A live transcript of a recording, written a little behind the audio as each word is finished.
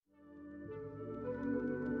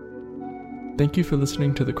Thank you for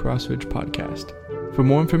listening to the Crossridge Podcast. For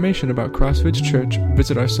more information about Crossridge Church,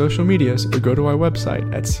 visit our social medias or go to our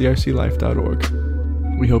website at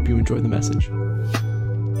crclife.org. We hope you enjoy the message.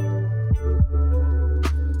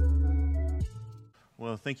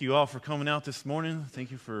 Well, thank you all for coming out this morning.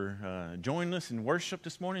 Thank you for joining us in worship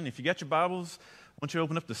this morning. If you got your Bibles, I want you to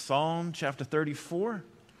open up to Psalm chapter 34.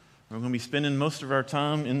 We're going to be spending most of our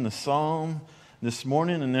time in the Psalm this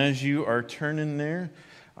morning, and as you are turning there,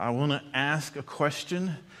 I want to ask a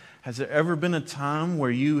question. Has there ever been a time where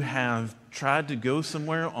you have tried to go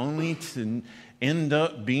somewhere only to end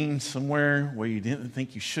up being somewhere where you didn't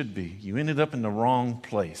think you should be? You ended up in the wrong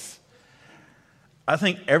place. I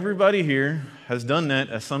think everybody here has done that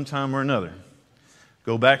at some time or another.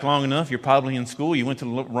 Go back long enough, you're probably in school, you went to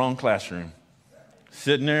the wrong classroom.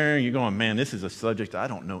 Sitting there, you're going, man, this is a subject I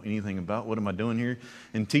don't know anything about. What am I doing here?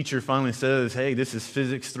 And teacher finally says, hey, this is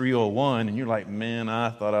Physics 301. And you're like, man, I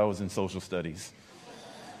thought I was in social studies.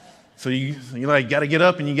 So you got to get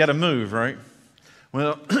up and you got to move, right?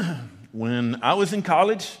 Well, when I was in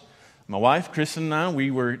college, my wife, Kristen, and I,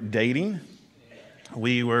 we were dating.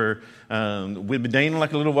 We'd been dating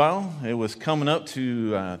like a little while. It was coming up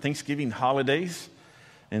to Thanksgiving holidays.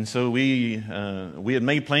 And so we had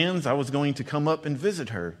made plans. I was going to come up and visit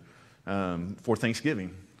her for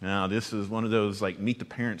Thanksgiving. Now, this is one of those like meet the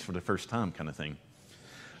parents for the first time kind of thing.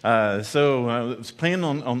 So I was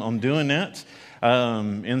planning on doing that.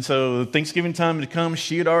 And so Thanksgiving time had come.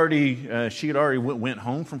 She had already went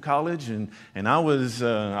home from college, and I was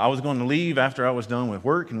going to leave after I was done with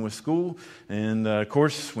work and with school. And of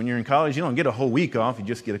course, when you're in college, you don't get a whole week off. You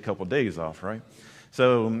just get a couple of days off, right?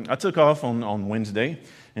 So I took off on Wednesday.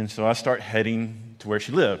 And so I start heading to where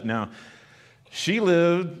she lived. Now, she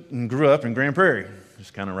lived and grew up in Grand Prairie,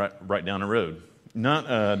 just kind of right down the road.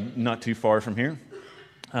 Not too far from here.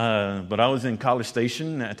 But I was in College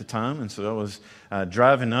Station at the time, and so I was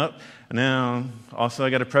driving up. Now, also I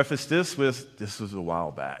got to preface this with, this was a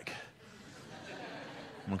while back.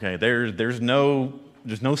 Okay, there's no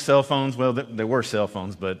cell phones. Well, there were cell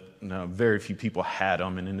phones, but very few people had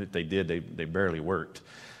them, and if they did, they barely worked.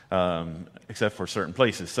 Except for certain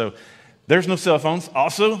places. So there's no cell phones.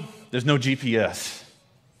 Also, there's no GPS.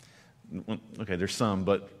 Okay, there's some,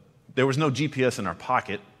 but there was no GPS in our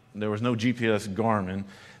pocket. There was no GPS Garmin.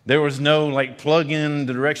 There was no plug in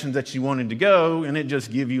the directions that you wanted to go, and it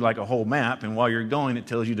just give you a whole map, and while you're going, it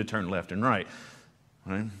tells you to turn left and right.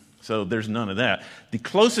 Right? So there's none of that. The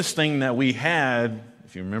closest thing that we had,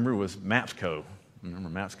 if you remember, was Mapsco. Remember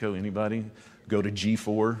Mapsco? Anybody? Go to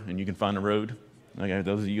G4 and you can find a road. Okay,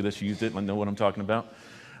 those of you that used it know what I'm talking about.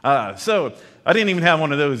 So I didn't even have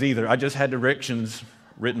one of those either. I just had directions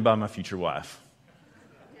written by my future wife.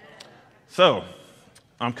 So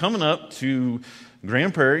I'm coming up to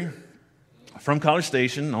Grand Prairie from College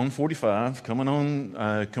Station on 45, coming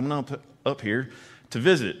up here to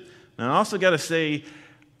visit. Now I also got to say,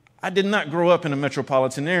 I did not grow up in a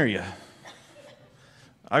metropolitan area.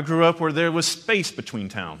 I grew up where there was space between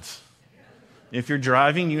towns. If you're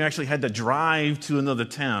driving, you actually had to drive to another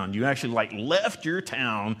town. You actually left your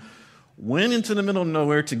town, went into the middle of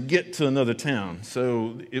nowhere to get to another town.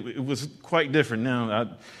 So it was quite different. Now, I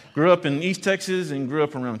grew up in East Texas and grew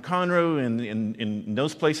up around Conroe and in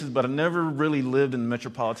those places, but I never really lived in the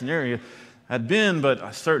metropolitan area. I'd been, but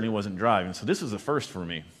I certainly wasn't driving. So this was a first for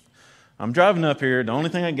me. I'm driving up here. The only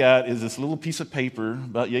thing I got is this little piece of paper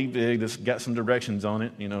about yay big that's got some directions on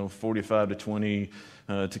it, 45 to 20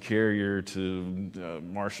 to Carrier to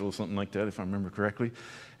Marshall, something like that, if I remember correctly.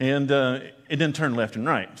 And it didn't turn left and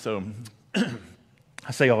right. So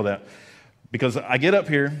I say all that because I get up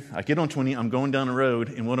here, I get on 20, I'm going down the road,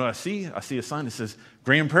 and what do I see? I see a sign that says,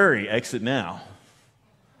 Grand Prairie, exit now.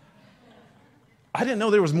 I didn't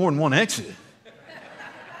know there was more than one exit.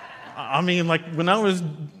 I mean, when I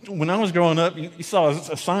was growing up, you saw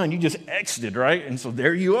a sign, you just exited, right? And so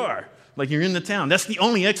there you are. You're in the town. That's the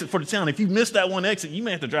only exit for the town. If you miss that one exit, you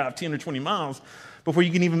may have to drive 10 or 20 miles before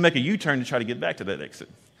you can even make a U-turn to try to get back to that exit.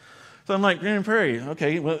 So I'm like, Grand Prairie,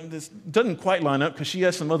 okay, well, this doesn't quite line up because she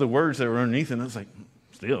has some other words that were underneath, and I was like,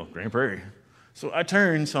 still, Grand Prairie. So I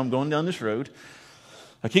turn, so I'm going down this road.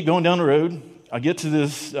 I keep going down the road. I get to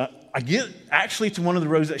this, I get actually to one of the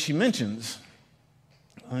roads that she mentions.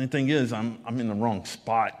 The only thing is, I'm in the wrong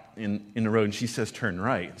spot in the road, and she says turn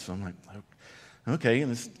right. So I'm like, okay,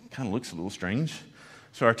 and this kind of looks a little strange.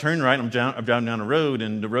 So I turn right, I'm driving down the road,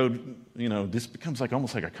 and the road, this becomes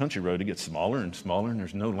almost like a country road. It gets smaller and smaller, and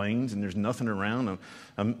there's no lanes, and there's nothing around.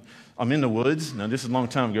 I'm in the woods. Now, this is a long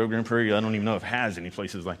time ago. Grand Prairie, I don't even know if it has any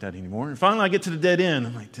places like that anymore. And finally, I get to the dead end.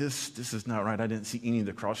 I'm like, this is not right. I didn't see any of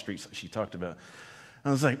the cross streets that she talked about.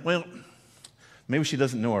 I was like, well, maybe she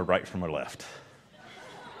doesn't know her right from her left.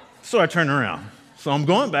 So I turn around. So I'm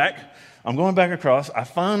going back across. I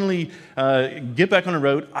finally get back on the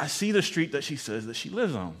road. I see the street that she says that she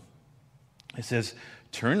lives on. It says,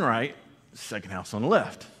 turn right, second house on the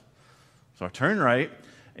left. So I turn right,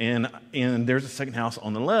 and there's a second house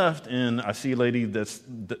on the left, and I see a lady that's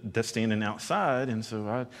standing outside, and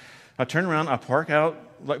so I turn around, I park out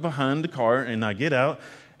like behind the car, and I get out,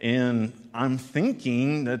 and I'm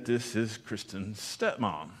thinking that this is Kristen's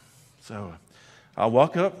stepmom. So I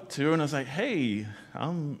walk up to her, and I was like, hey,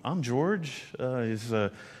 I'm George.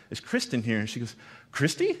 Is Kristen here? And she goes,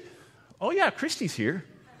 Christy? Oh, yeah, Christy's here.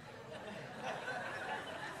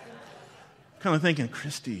 Kind of thinking,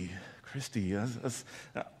 Christy.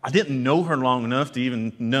 I didn't know her long enough to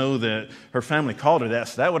even know that her family called her that,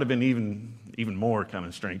 so that would have been even more kind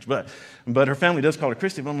of strange. But her family does call her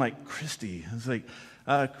Christy, but I'm like, Christy. I was like,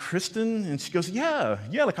 Kristen? And she goes, yeah,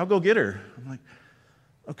 like I'll go get her. I'm like,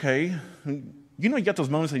 okay. You know, you get those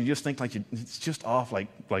moments that you just think like it's just off, like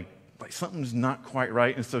something's not quite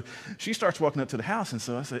right. And so she starts walking up to the house, and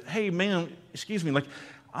so I said, hey, ma'am, excuse me, like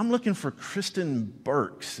I'm looking for Kristen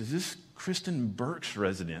Burks. Is this Kristen Burks'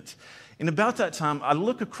 residence? And about that time, I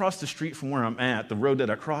look across the street from where I'm at, the road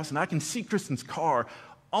that I cross, and I can see Kristen's car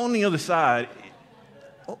on the other side,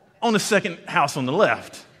 on the second house on the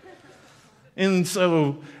left. And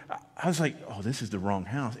so I was like, oh, this is the wrong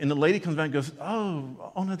house. And the lady comes back and goes,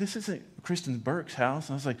 oh no, this isn't Kristen Burks' house.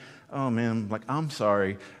 And I was like, oh, man, like, I'm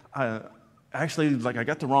sorry. Actually, like, I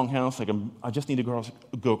got the wrong house. Like, I just need to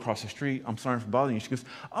go across the street. I'm sorry for bothering you. She goes,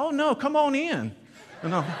 oh, no, come on in.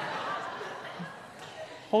 And I'm,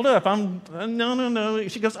 hold up, no.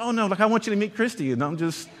 She goes, oh, no, like, I want you to meet Christy. And I'm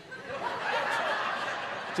just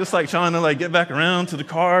like trying to, like, get back around to the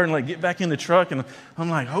car and, like, get back in the truck. And I'm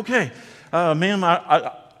like, okay, ma'am,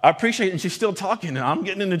 I appreciate it. And she's still talking. And I'm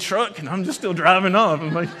getting in the truck, and I'm just still driving off.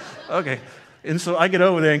 I'm like, okay. And so I get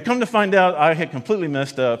over there, and come to find out, I had completely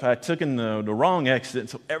messed up. I had taken the wrong exit,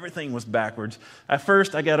 so everything was backwards. At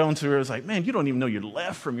first, I got onto her. I was like, man, you don't even know your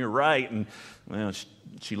left from your right. And, well,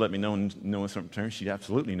 she let me know in some terms. She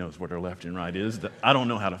absolutely knows what her left and right is. I don't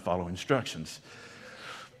know how to follow instructions.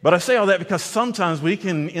 But I say all that because sometimes we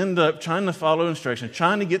can end up trying to follow instructions,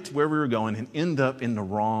 trying to get to where we were going, and end up in the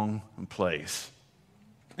wrong place.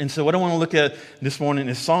 And so what I want to look at this morning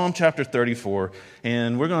is Psalm chapter 34,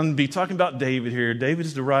 and we're going to be talking about David here. David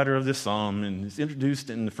is the writer of this psalm, and it's introduced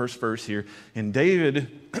in the first verse here, and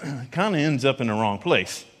David kind of ends up in the wrong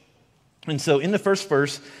place. And so in the first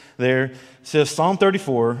verse there, it says Psalm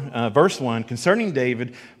 34, verse 1, concerning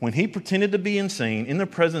David, when he pretended to be insane in the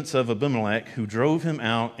presence of Abimelech, who drove him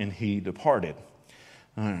out, and he departed.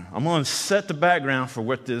 I'm going to set the background for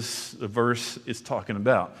what this verse is talking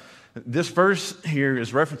about. This verse here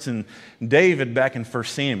is referencing David back in 1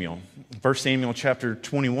 Samuel chapter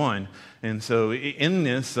 21. And so in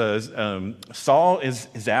this, Saul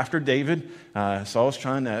is after David. Saul's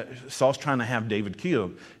trying to have David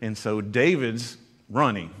killed. And so David's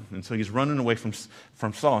running. And so he's running away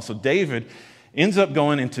from Saul. So David ends up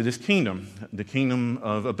going into this kingdom, the kingdom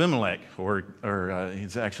of Abimelech, or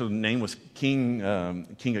his actual name was King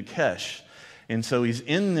Achish. And so he's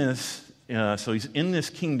in this. He's in this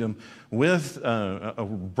kingdom with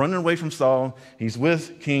running away from Saul. He's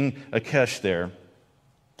with King Achish there.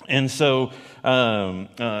 And so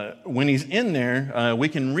when he's in there, we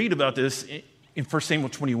can read about this in 1 Samuel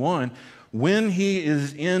 21. When he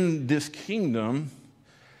is in this kingdom,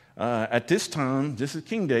 at this time, this is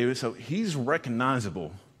King David, so he's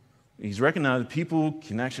recognizable. He's recognized, people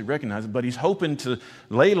can actually recognize him, but he's hoping to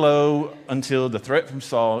lay low until the threat from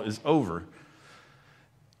Saul is over.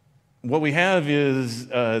 What we have is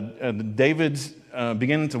David's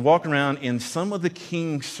beginning to walk around, and some of the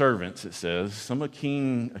king's servants, it says, some of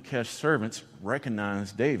King Achish's servants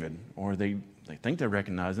recognize David, or they think they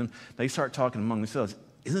recognize him. They start talking among themselves.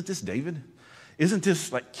 Isn't this David? Isn't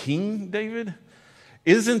this like King David?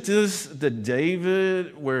 Isn't this the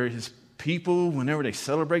David where his people, whenever they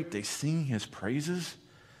celebrate, they sing his praises?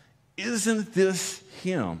 Isn't this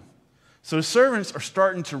him? So the servants are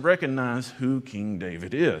starting to recognize who King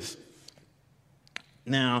David is.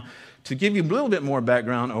 Now, to give you a little bit more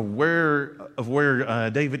background of where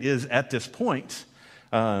David is at this point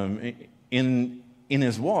in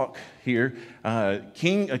his walk here,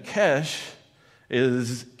 King Achish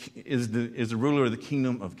is the ruler of the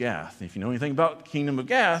kingdom of Gath. If you know anything about the kingdom of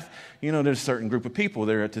Gath, you know there's a certain group of people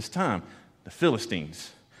there at this time, the Philistines.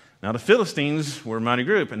 Now, the Philistines were a mighty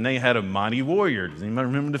group, and they had a mighty warrior. Does anybody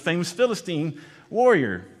remember the famous Philistine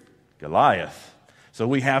warrior? Goliath. So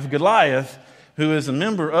we have Goliath who is a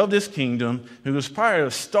member of this kingdom, who was probably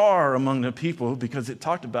a star among the people because it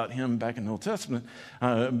talked about him back in the Old Testament,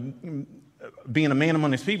 being a man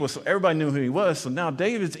among his people, so everybody knew who he was. So now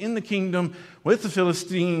David's in the kingdom with the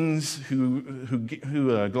Philistines, who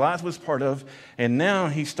Goliath was part of, and now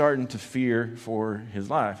he's starting to fear for his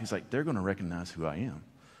life. He's like, they're going to recognize who I am.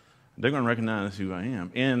 They're going to recognize who I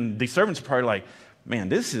am. And the servants are probably like, man,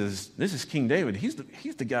 this is King David. He's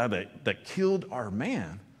the guy that killed our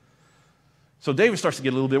man. So David starts to get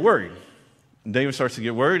a little bit worried. David starts to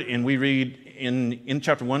get worried, and we read in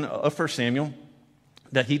chapter 1 of 1 Samuel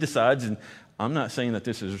that he decides, and I'm not saying that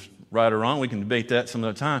this is right or wrong, we can debate that some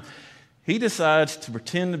other time. He decides to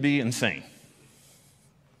pretend to be insane.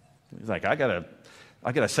 He's like, I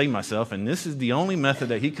gotta save myself, and this is the only method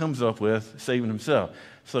that he comes up with saving himself.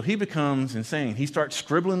 So he becomes insane. He starts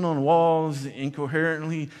scribbling on walls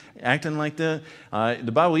incoherently, acting like that.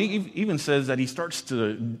 The Bible even says that he starts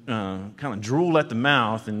to kind of drool at the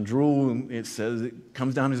mouth, and drool, it says, it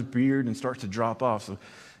comes down his beard and starts to drop off. So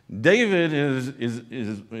David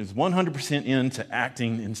is 100% into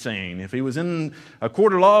acting insane. If he was in a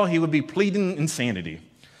court of law, he would be pleading insanity.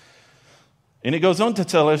 And it goes on to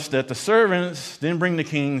tell us that the servants then bring the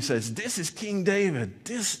king and says, this is King David.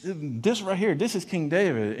 This right here, this is King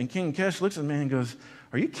David. And King Kesh looks at the man and goes,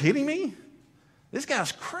 are you kidding me? This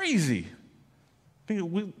guy's crazy.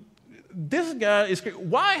 This guy is crazy.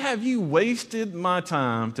 Why have you wasted my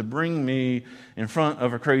time to bring me in front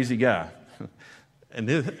of a crazy guy? And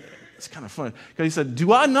it's kind of funny. Because he said,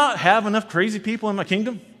 do I not have enough crazy people in my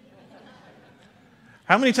kingdom?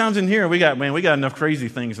 How many times in here we got enough crazy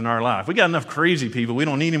things in our life. We got enough crazy people. We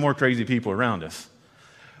don't need any more crazy people around us.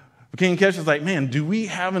 But King Kesh was like, man, do we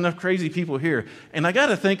have enough crazy people here? And I got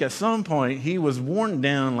to think at some point he was worn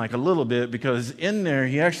down like a little bit, because in there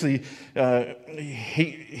he actually,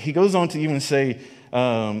 he goes on to even say,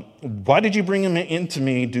 why did you bring him into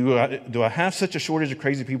me? Do I have such a shortage of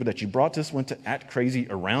crazy people that you brought this one to act crazy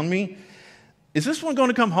around me? Is this one going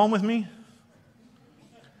to come home with me?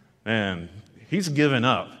 Man, he's given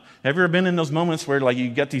up. Have you ever been in those moments where like you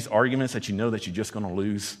get these arguments that you know that you're just going to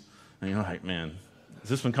lose? And you're like, man, is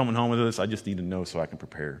this one coming home with us? I just need to know so I can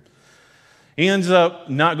prepare. He ends up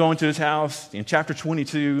not going to his house. In chapter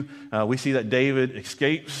 22, we see that David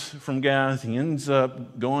escapes from Gath. He ends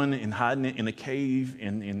up going and hiding in a cave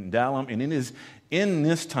in Dallam. And it is in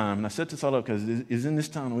this time, and I set this all up because it is in this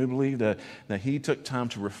time we believe that he took time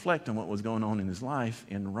to reflect on what was going on in his life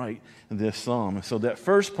and write this psalm. So that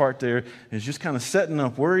first part there is just kind of setting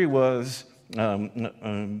up where he was.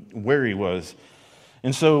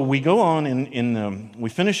 And so we go on and we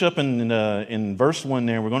finish up in verse 1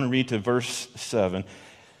 there. We're going to read to verse 7.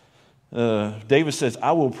 David says,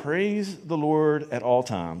 I will praise the Lord at all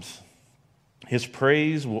times. His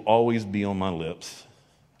praise will always be on my lips.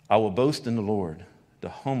 I will boast in the Lord. The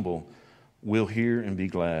humble will hear and be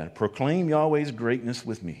glad. Proclaim Yahweh's greatness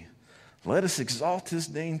with me. Let us exalt his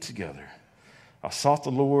name together. I sought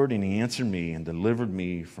the Lord, and he answered me and delivered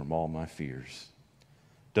me from all my fears.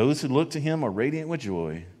 Those who look to him are radiant with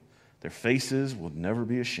joy. Their faces will never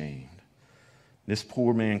be ashamed. This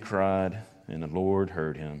poor man cried, and the Lord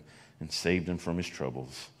heard him and saved him from his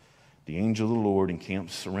troubles. The angel of the Lord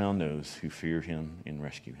encamps around those who fear him and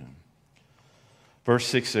rescue him. Verse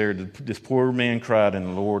 6 there, this poor man cried, and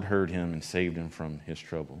the Lord heard him and saved him from his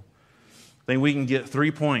trouble. I think we can get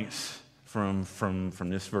 3 points from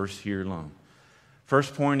this verse here alone.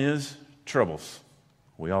 First point is troubles.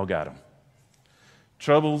 We all got them.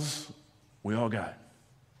 Troubles, we all got.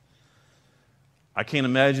 I can't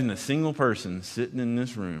imagine a single person sitting in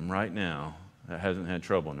this room right now that hasn't had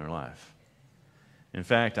trouble in their life. In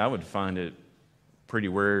fact, I would find it pretty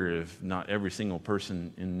rare if not every single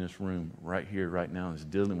person in this room right here, right now, is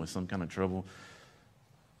dealing with some kind of trouble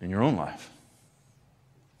in your own life.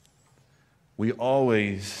 We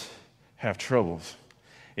always have troubles.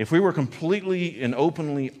 If we were completely and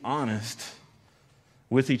openly honest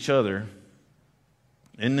with each other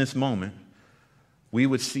in this moment, we'd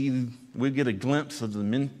get a glimpse of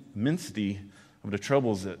the immensity of the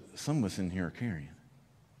troubles that some of us in here are carrying.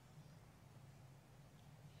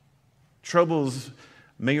 Troubles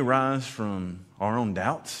may arise from our own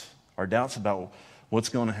doubts, our doubts about what's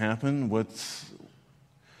going to happen, what's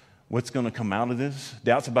going to come out of this,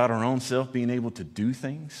 doubts about our own self being able to do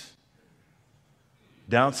things,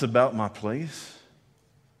 doubts about my place.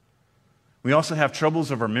 We also have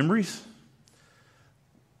troubles of our memories.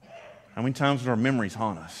 How many times do our memories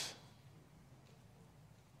haunt us?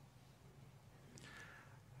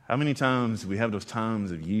 How many times do we have those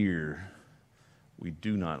times of year we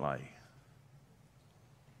do not like?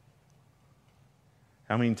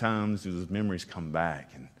 How many times do those memories come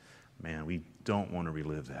back and, man, we don't want to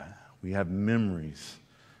relive that. We have memories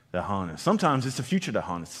that haunt us. Sometimes it's the future that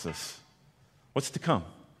haunts us. What's to come?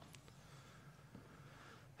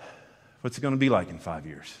 What's it going to be like in 5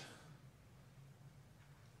 years?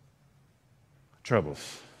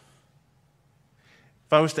 Troubles.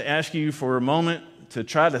 If I was to ask you for a moment to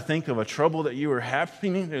try to think of a trouble that you are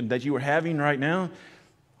having right now,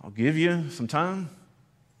 I'll give you some time.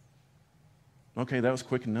 Okay, that was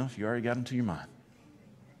quick enough. You already got into your mind.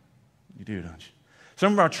 You do, don't you?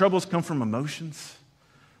 Some of our troubles come from emotions.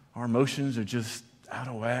 Our emotions are just out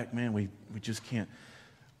of whack, man. We just can't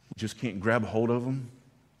grab a hold of them.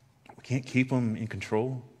 We can't keep them in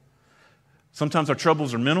control. Sometimes our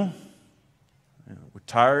troubles are mental. We're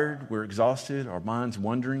tired, we're exhausted, our mind's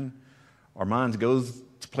wandering, our minds goes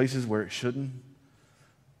to places where it shouldn't.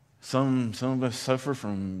 Some of us suffer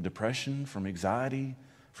from depression, from anxiety,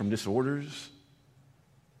 from disorders.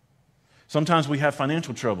 Sometimes we have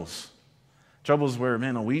financial troubles where,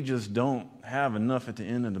 man, we just don't have enough at the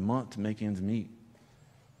end of the month to make ends meet.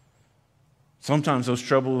 Sometimes those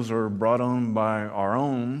troubles are brought on by our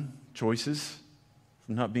own choices,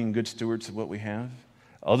 from not being good stewards of what we have.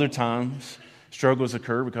 Other times,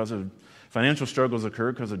 financial struggles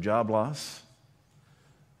occur because of job loss.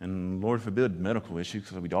 And Lord forbid, medical issues,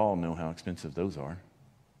 because we all know how expensive those are.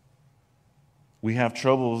 We have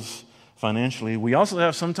troubles financially. We also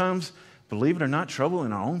have sometimes, believe it or not, trouble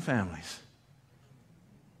in our own families.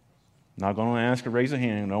 I'm not going to ask or raise a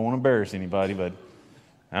hand. I don't want to embarrass anybody, but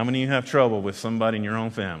how many of you have trouble with somebody in your own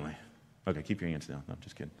family? Okay, keep your hands down. No, I'm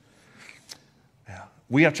just kidding. Yeah.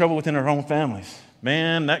 We have trouble within our own families.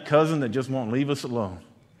 Man, that cousin that just won't leave us alone.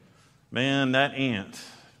 Man, that aunt.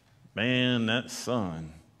 Man, that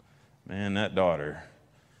son. Man, that daughter.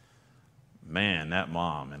 Man, that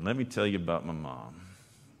mom. And let me tell you about my mom.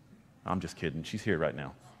 I'm just kidding. She's here right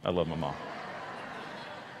now. I love my mom.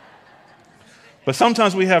 But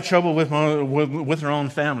sometimes we have trouble with our own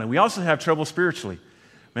family. We also have trouble spiritually.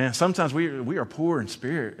 Man, sometimes we are poor in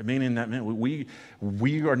spirit, meaning that, man,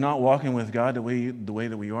 we are not walking with God the way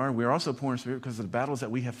that we are. We are also poor in spirit because of the battles that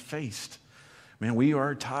we have faced. Man, we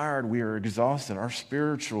are tired. We are exhausted. Our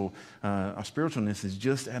spiritualness is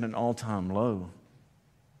just at an all-time low.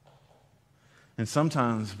 And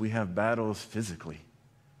sometimes we have battles physically.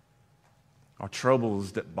 Our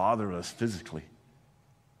troubles that bother us physically.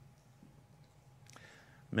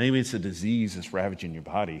 Maybe it's a disease that's ravaging your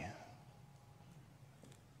body.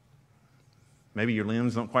 Maybe your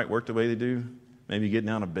limbs don't quite work the way they do. Maybe getting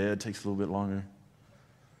out of bed takes a little bit longer.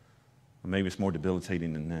 Or maybe it's more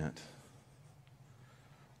debilitating than that.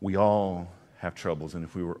 We all have troubles, and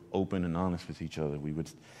if we were open and honest with each other, we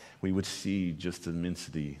would see just the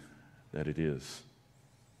immensity that it is.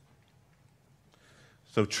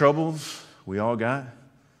 So troubles we all got.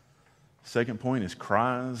 Second point is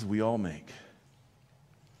cries we all make.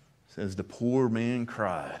 It says the poor man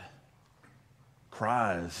cried.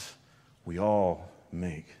 Cries we all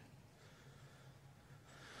make.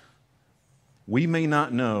 We may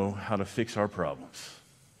not know how to fix our problems.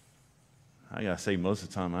 I gotta say, most of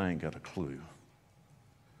the time I ain't got a clue.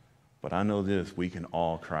 But I know this, we can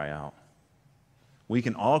all cry out. We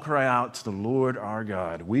can all cry out to the Lord our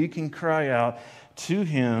God. We can cry out to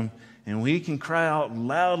Him, and we can cry out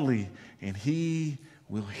loudly, and He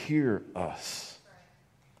will hear us.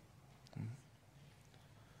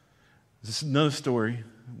 This is another story.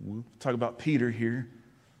 We'll talk about Peter here.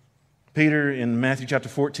 Peter in Matthew chapter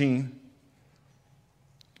 14.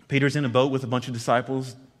 Peter's in a boat with a bunch of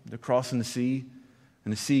disciples. They're crossing the sea,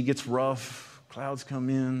 and the sea gets rough. Clouds come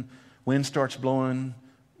in. Wind starts blowing.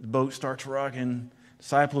 The boat starts rocking.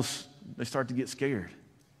 Disciples, they start to get scared.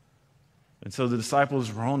 And so the disciples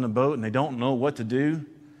are on the boat, and they don't know what to do.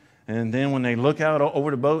 And then when they look out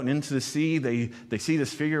over the boat and into the sea, they see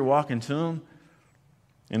this figure walking to them.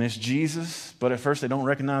 And it's Jesus, but at first they don't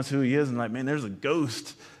recognize who He is. And like, man, there's a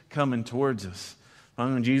ghost coming towards us.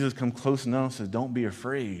 Finally, when Jesus comes close enough and says, don't be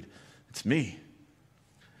afraid. It's me.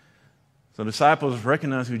 So the disciples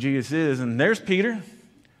recognize who Jesus is. And there's Peter.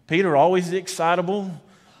 Peter, always the excitable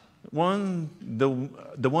one,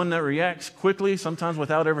 the one that reacts quickly, sometimes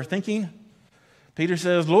without ever thinking. Peter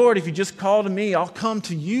says, Lord, if you just call to me, I'll come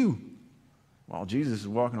to you. While Jesus is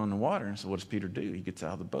walking on the water. And so what does Peter do? He gets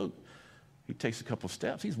out of the boat. He takes a couple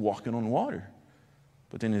steps. He's walking on water.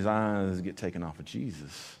 But then his eyes get taken off of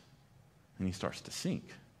Jesus. And he starts to sink.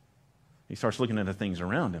 He starts looking at the things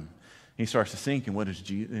around him. He starts to sink. And what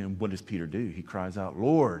does Peter do? He cries out,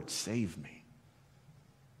 Lord, save me.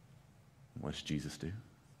 And what does Jesus do?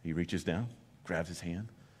 He reaches down, grabs his hand,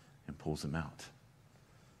 and pulls him out.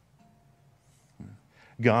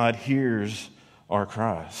 God hears our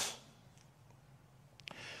cries.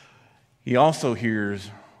 He also hears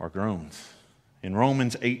our groans. In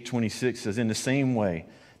Romans 8:26 says, in the same way,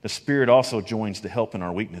 the Spirit also joins to help in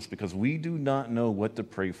our weakness, because we do not know what to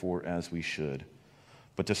pray for as we should.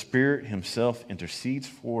 But the Spirit himself intercedes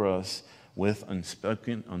for us with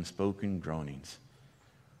unspoken groanings.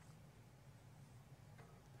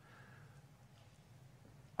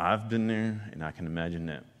 I've been there, and I can imagine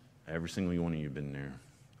that every single one of you have been there.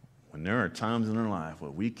 When there are times in our life where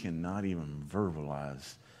we cannot even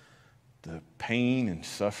verbalize the pain and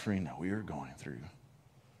suffering that we are going through.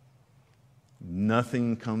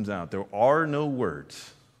 Nothing comes out. There are no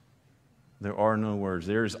words. There are no words.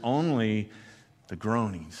 There's only the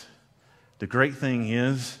groanings. The great thing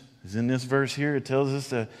is in this verse here, it tells us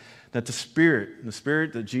that the Spirit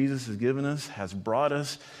that Jesus has given us, has brought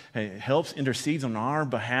us, helps, intercedes on our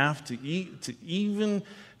behalf to even,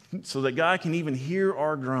 so that God can even hear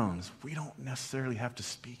our groans. We don't necessarily have to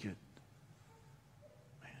speak it.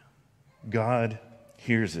 God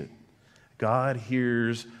hears it. God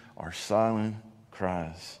hears our silent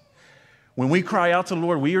cries. When we cry out to the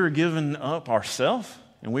Lord, we are giving up ourselves,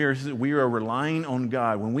 and we are relying on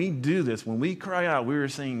God. When we do this, when we cry out, we are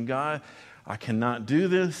saying, God, I cannot do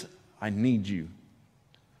this. I need you.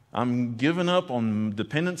 I'm giving up on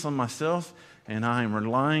dependence on myself, and I am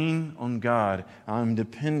relying on God. I'm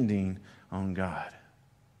depending on God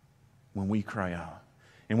when we cry out.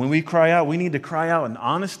 And when we cry out, we need to cry out in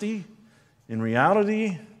honesty, in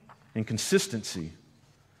reality, and consistency.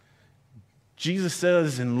 Jesus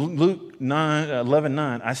says in Luke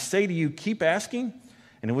 11:9, I say to you, keep asking,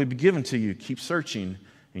 and it will be given to you. Keep searching,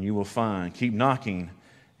 and you will find. Keep knocking,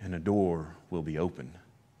 and the door will be opened.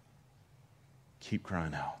 Keep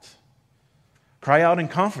crying out. Cry out in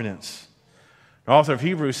confidence. The author of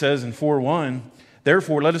Hebrews says in 4:1,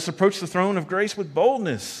 therefore let us approach the throne of grace with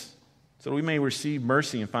boldness, so that we may receive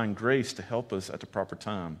mercy and find grace to help us at the proper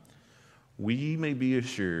time. We may be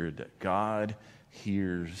assured that God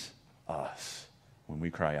hears us when we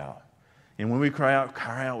cry out. And when we cry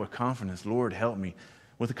out with confidence, Lord, help me.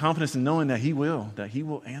 With the confidence in knowing that He will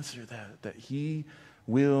answer that He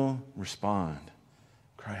will respond.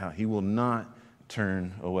 Cry out. He will not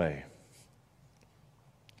turn away.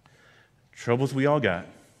 Troubles we all got,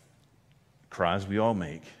 cries we all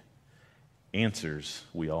make, answers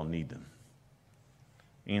we all need them.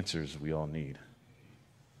 Answers we all need.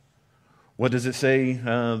 What does it say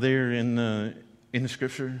there in the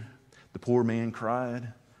scripture? The poor man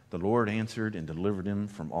cried, the Lord answered and delivered him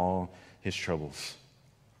from all his troubles.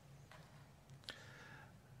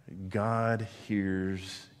 God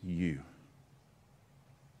hears you.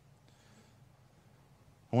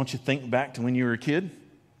 I want you to think back to when you were a kid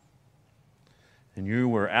and you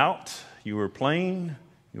were out, you were playing,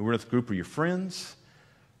 you were with a group of your friends,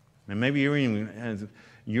 and maybe you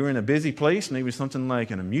were in a busy place, maybe something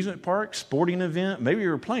like an amusement park, sporting event. Maybe you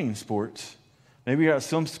were playing sports. Maybe you're at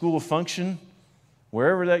some school function,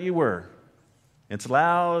 wherever that you were. It's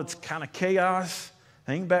loud, it's kind of chaos.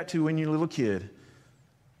 Think back to when you're a little kid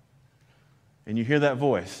and you hear that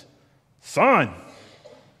voice, son,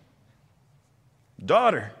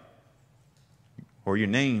 daughter, or your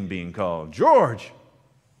name being called, George.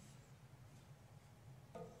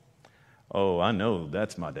 Oh, I know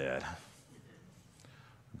that's my dad.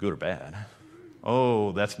 Good or bad.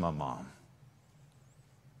 Oh, that's my mom.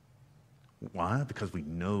 Why? Because we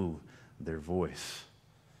know their voice.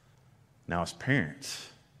 Now, as parents,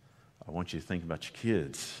 I want you to think about your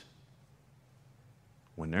kids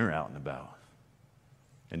when they're out and about.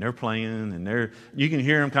 And they're playing, and you can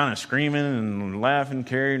hear them kind of screaming and laughing,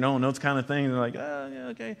 carrying on, those kind of things. They're like, oh, yeah,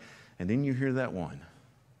 okay. And then you hear that one.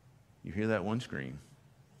 You hear that one scream.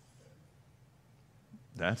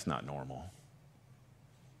 That's not normal.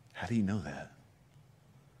 How do you know that?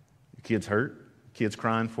 Your kid's hurt? Kid's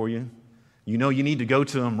crying for you? You know you need to go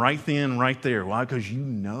to them right then, right there. Why? Because you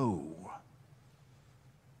know.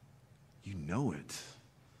 You know it.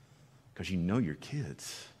 Because you know your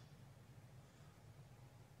kids.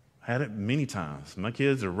 I had it many times. My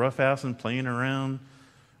kids are roughhousing, playing around.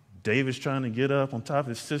 David's trying to get up on top of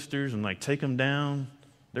his sisters and take them down.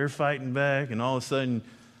 They're fighting back, and all of a sudden,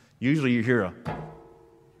 usually you hear a,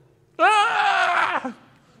 ah!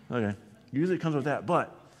 Okay. Usually it comes with that,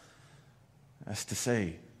 but that's to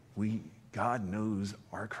say, God knows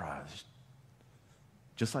our cries,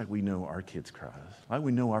 just like we know our kids' cries, like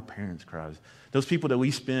we know our parents' cries. Those people that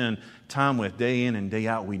we spend time with day in and day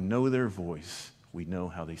out, we know their voice. We know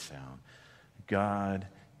how they sound. God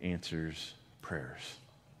answers prayers.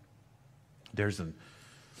 There's a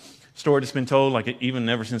story that's been told, even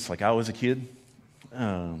ever since I was a kid.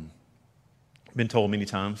 Been told many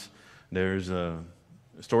times. There's a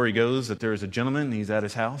story goes that there's a gentleman, he's at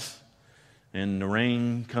his house, And the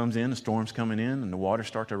rain comes in, the storm's coming in, and the waters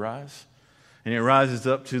start to rise. And it rises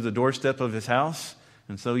up to the doorstep of his house.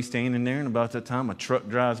 And so he's standing there, and about that time, a truck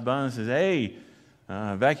drives by and says, "Hey,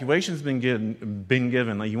 evacuation's been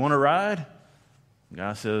given. Like, you want to ride?" The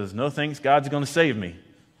guy says, "No, thanks. God's going to save me."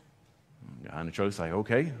 The guy in the truck's like,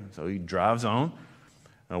 "Okay." So he drives on.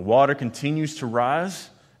 Water continues to rise.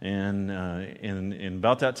 And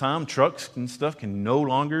about that time, trucks and stuff can no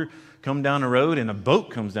longer come down the road, and a boat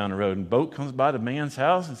comes down the road. And a boat comes by the man's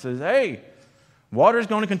house and says, "Hey, water's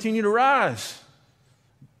going to continue to rise.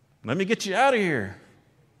 Let me get you out of here."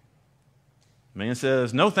 The man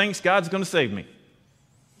says, "No, thanks. God's going to save me."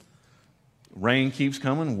 Rain keeps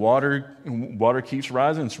coming. Water keeps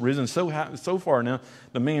rising. It's risen so far now.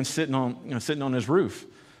 The man's sitting on his roof.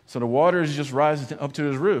 So the water is just rising up to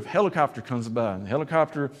his roof. Helicopter comes by. And the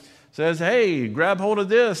helicopter says, "Hey, grab hold of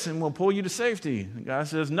this and we'll pull you to safety." The guy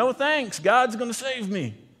says, "No, thanks. God's going to save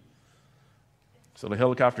me." So the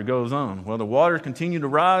helicopter goes on. Well, the water continued to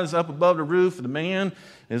rise up above the roof. The man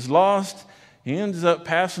is lost. He ends up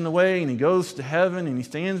passing away, and he goes to heaven, and he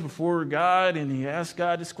stands before God, and he asks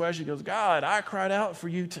God this question. He goes, "God, I cried out for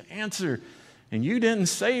you to answer, and you didn't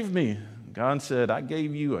save me." God said, "I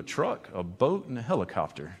gave you a truck, a boat, and a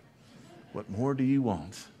helicopter. What more do you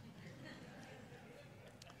want?"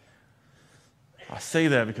 I say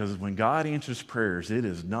that because when God answers prayers, it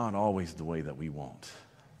is not always the way that we want.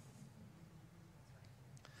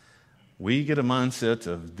 We get a mindset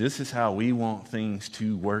of this is how we want things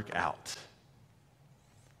to work out.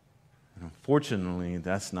 And unfortunately,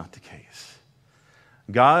 that's not the case.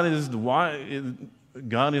 God is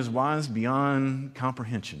wise beyond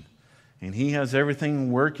comprehension, and He has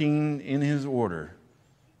everything working in His order.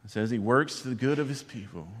 It says He works for the good of His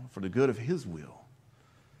people, for the good of His will.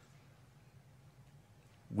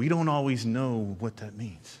 We don't always know what that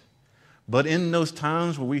means. But in those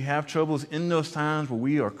times where we have troubles, in those times where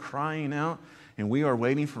we are crying out and we are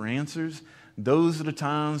waiting for answers, those are the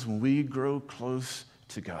times when we grow close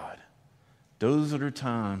to God. Those are the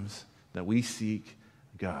times that we seek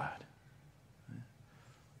God.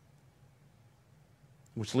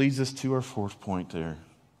 Which leads us to our fourth point there.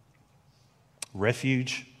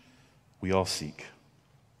 Refuge, we all seek.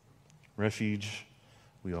 Refuge,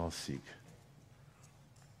 we all seek.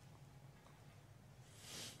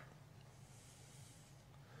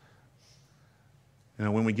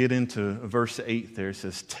 Now, when we get into verse 8 there, it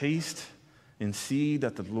says, "Taste and see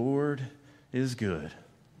that the Lord is good.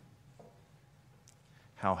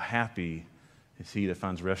 How happy is he that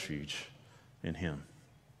finds refuge in Him."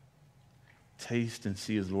 Taste and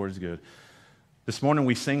see as the Lord is good. This morning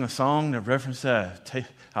we sing a song that references that.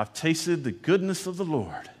 "I've tasted the goodness of the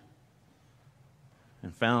Lord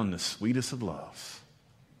and found the sweetest of loves."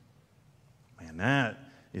 Man, that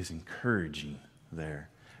is encouraging there.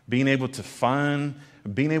 Being able to find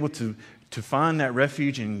that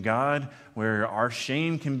refuge in God where our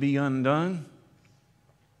shame can be undone,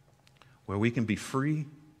 where we can be free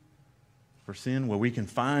for sin, where we can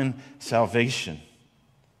find salvation.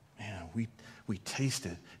 Man, we taste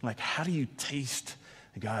it. Like, how do you taste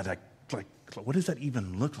God? Like what does that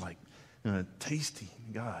even look like? Tasting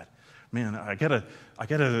God. Man, I gotta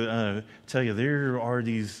tell you, there are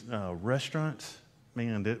these restaurants,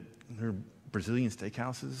 man, they're Brazilian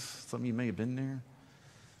steakhouses. Some of you may have been there.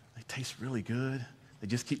 They taste really good. They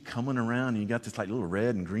just keep coming around, and you got this like little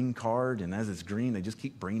red and green card, and as it's green, they just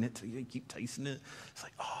keep bringing it to you. You keep tasting it. It's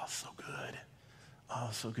like, oh, so good. Oh,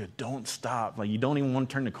 so good. Don't stop. Like, you don't even want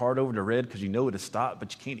to turn the card over to red because you know it has stopped,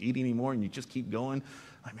 but you can't eat anymore, and you just keep going.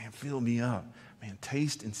 Like, man, fill me up. Man,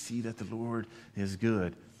 taste and see that the Lord is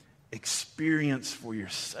good. Experience for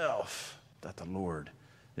yourself that the Lord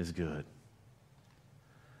is good.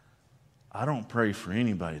 I don't pray for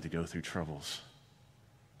anybody to go through troubles.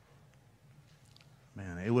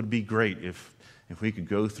 Man, it would be great if we could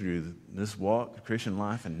go through this walk, the Christian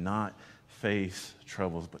life, and not face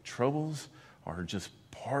troubles. But troubles are just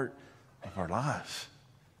part of our lives.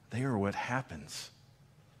 They are what happens.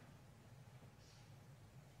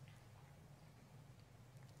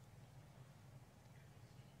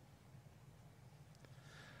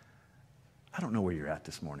 I don't know where you're at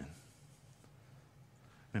this morning.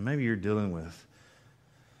 And maybe you're dealing with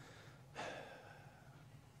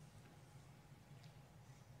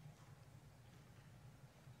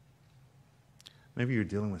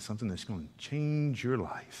something that's going to change your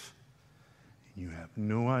life, and you have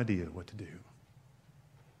no idea what to do.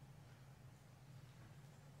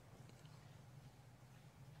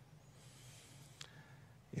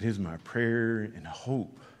 It is my prayer and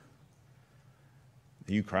hope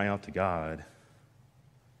that you cry out to God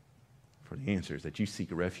for the answers, that you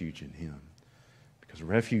seek a refuge in Him. Because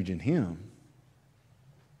refuge in Him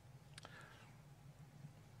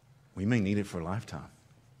we may need it for a lifetime.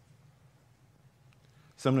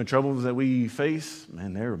 Some of the troubles that we face,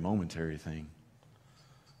 man, they're a momentary thing.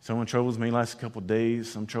 Some of the troubles may last a couple of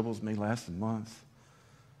days. Some troubles may last a month.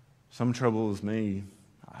 Some troubles may,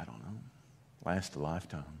 I don't know, last a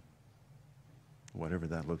lifetime. Whatever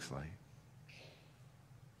that looks like.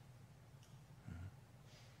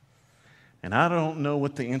 And I don't know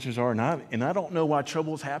what the answers are, and I don't know why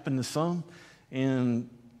troubles happen to some and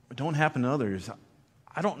don't happen to others.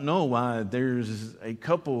 I don't know why there's a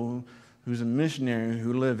couple who's a missionary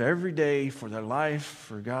who live every day for their life,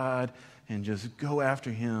 for God, and just go after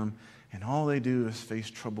Him, and all they do is face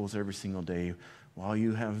troubles every single day, while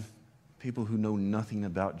you have people who know nothing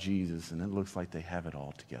about Jesus, and it looks like they have it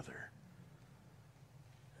all together.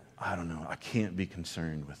 I don't know. I can't be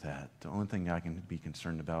concerned with that. The only thing I can be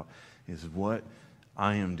concerned about is what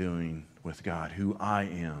I am doing with God, who I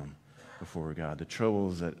am before God, the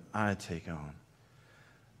troubles that I take on.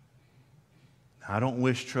 I don't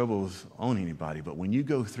wish troubles on anybody, but when you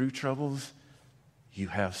go through troubles, you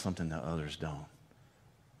have something that others don't.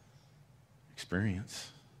 Experience,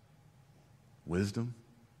 wisdom.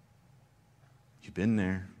 You've been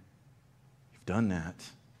there. You've done that.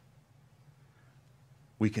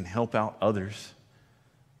 We can help out others.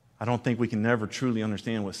 I don't think we can never truly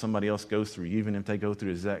understand what somebody else goes through, even if they go through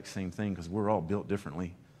the exact same thing, because we're all built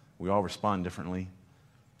differently. We all respond differently.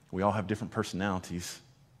 We all have different personalities.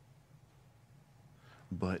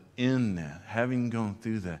 But in that, having gone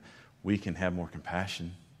through that, we can have more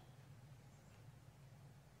compassion.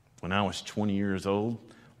 When I was 20 years old,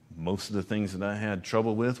 most of the things that I had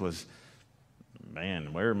trouble with was,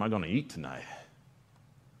 man, where am I going to eat tonight?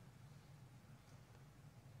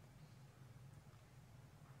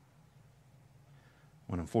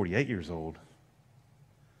 When I'm 48 years old,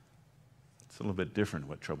 it's a little bit different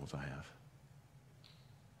what troubles I have.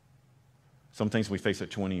 Some things we face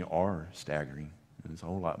at 20 are staggering. And it's a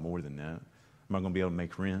whole lot more than that. Am I going to be able to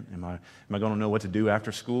make rent? Am I going to know what to do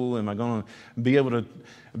after school? Am I going to be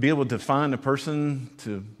able to find a person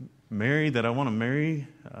to marry that I want to marry?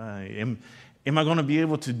 Am I going to be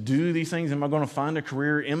able to do these things? Am I going to find a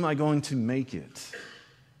career? Am I going to make it?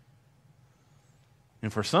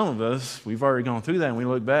 And for some of us, we've already gone through that, and we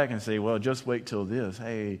look back and say, well, just wait till this.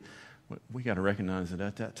 Hey, we got to recognize that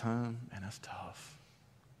at that time, and that's tough.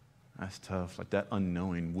 That's tough, like that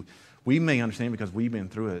unknowing. We may understand because we've been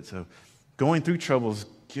through it. So going through troubles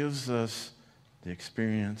gives us the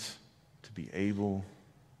experience to be able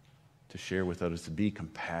to share with others, to be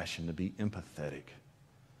compassionate, to be empathetic,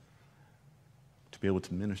 to be able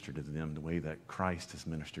to minister to them the way that Christ has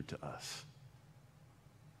ministered to us.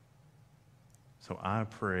 So I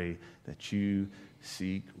pray that you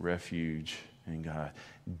seek refuge in God.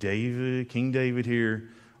 King David here,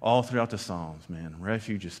 all throughout the Psalms, man,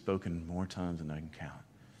 refuge is spoken more times than I can count.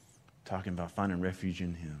 Talking about finding refuge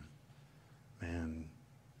in Him. Man,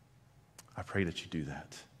 I pray that you do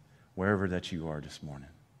that, wherever that you are this morning.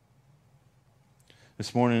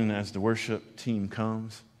 This morning, as the worship team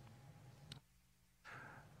comes,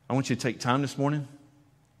 I want you to take time this morning.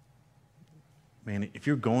 Man, if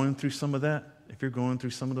you're going through some of that, if you're going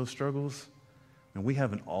through some of those struggles, and we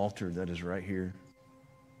have an altar that is right here.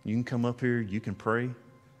 You can come up here, you can pray.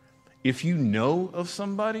 If you know of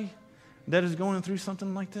somebody that is going through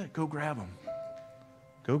something like that, go grab them.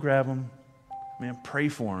 Go grab them. Man, pray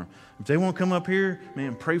for them. If they won't come up here,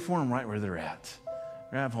 man, pray for them right where they're at.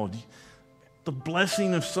 Grab hold. The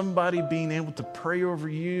blessing of somebody being able to pray over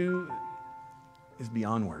you is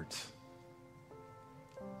beyond words.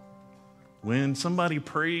 When you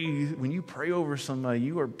pray over somebody,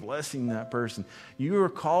 you are blessing that person. You are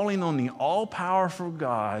calling on the all-powerful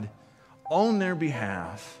God on their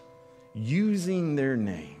behalf, using their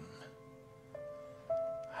name.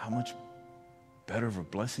 How much better of a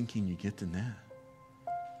blessing can you get than that?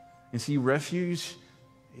 And see, refuge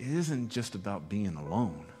isn't just about being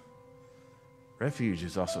alone. Refuge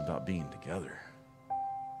is also about being together.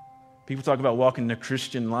 People talk about walking the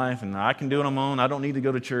Christian life, and I can do it on my own. I don't need to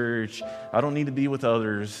go to church. I don't need to be with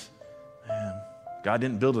others. Man, God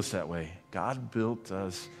didn't build us that way. God built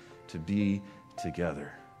us to be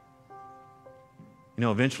together. You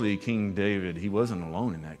know, eventually King David, he wasn't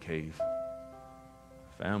alone in that cave.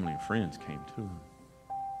 Family and friends came to him,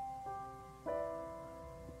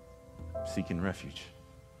 seeking refuge.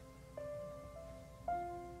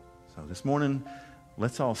 So this morning,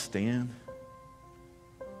 let's all stand.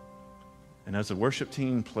 And as the worship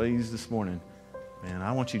team plays this morning, man,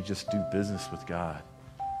 I want you to just do business with God.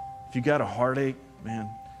 If you got a heartache, man,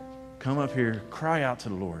 come up here, cry out to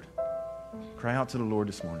the Lord. Cry out to the Lord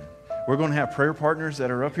this morning. We're going to have prayer partners that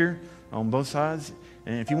are up here. on both sides.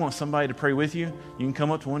 And if you want somebody to pray with you, you can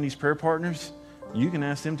come up to one of these prayer partners. You can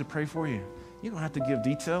ask them to pray for you. You don't have to give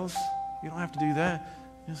details. You don't have to do that.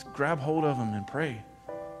 Just grab hold of them and pray.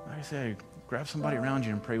 Like I say, grab somebody around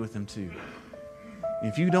you and pray with them too.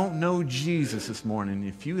 If you don't know Jesus this morning,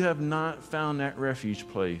 if you have not found that refuge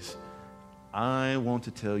place, I want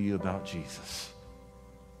to tell you about Jesus.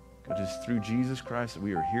 Because it's through Jesus Christ that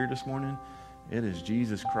we are here this morning. It is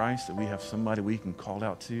Jesus Christ that we have somebody we can call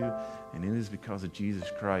out to, and it is because of Jesus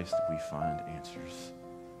Christ that we find answers.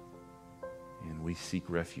 And we seek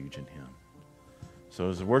refuge in him. So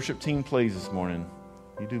as the worship team plays this morning,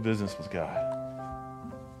 you do business with God.